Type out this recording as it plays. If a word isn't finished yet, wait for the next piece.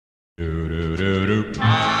I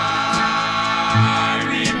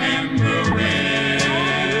remember when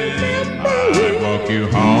I'd walk you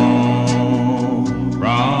home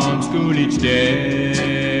from school each day.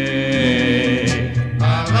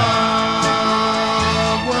 Our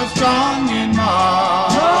love was strong in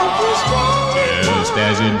March, Just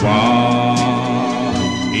as it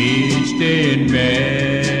was each day in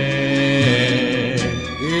May.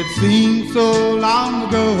 It seems so long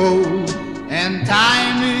ago, and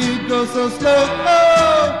time it goes so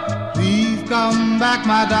slow. Please come back,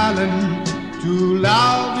 my darling. To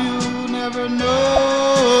love you'll never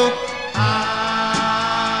know. I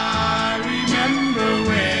remember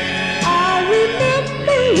when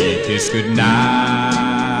we kissed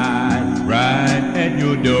goodnight right at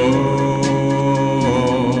your door.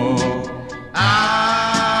 I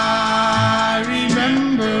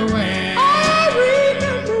remember when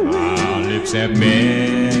our lips have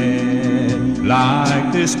met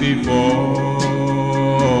like this before.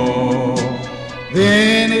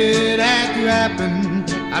 Then it had to happen.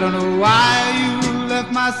 I don't know why you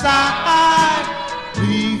left my side.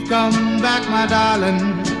 Please come back, my darling,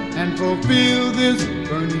 and fulfill this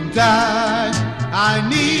burning tide. I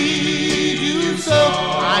need you so.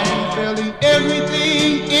 I am failing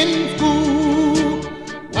everything in school.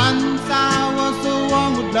 Once I was so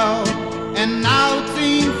warm with love, and now it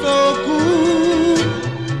seems so cool.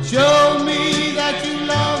 Show me that you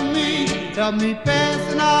love me, help me pass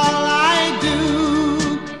in all I do.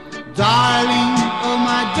 Darling, oh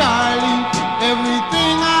my darling,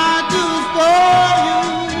 everything I do is for you.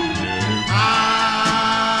 I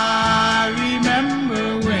remember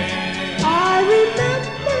when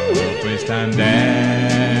the first time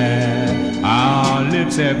that our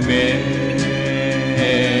lips have met.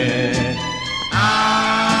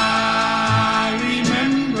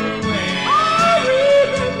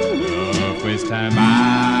 Time I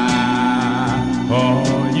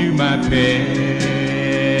call you my pet.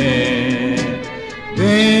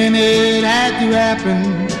 Then it had to happen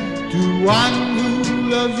to one who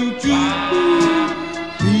loves you true.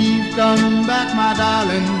 Please come back, my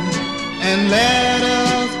darling, and let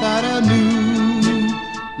us start anew.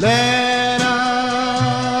 Let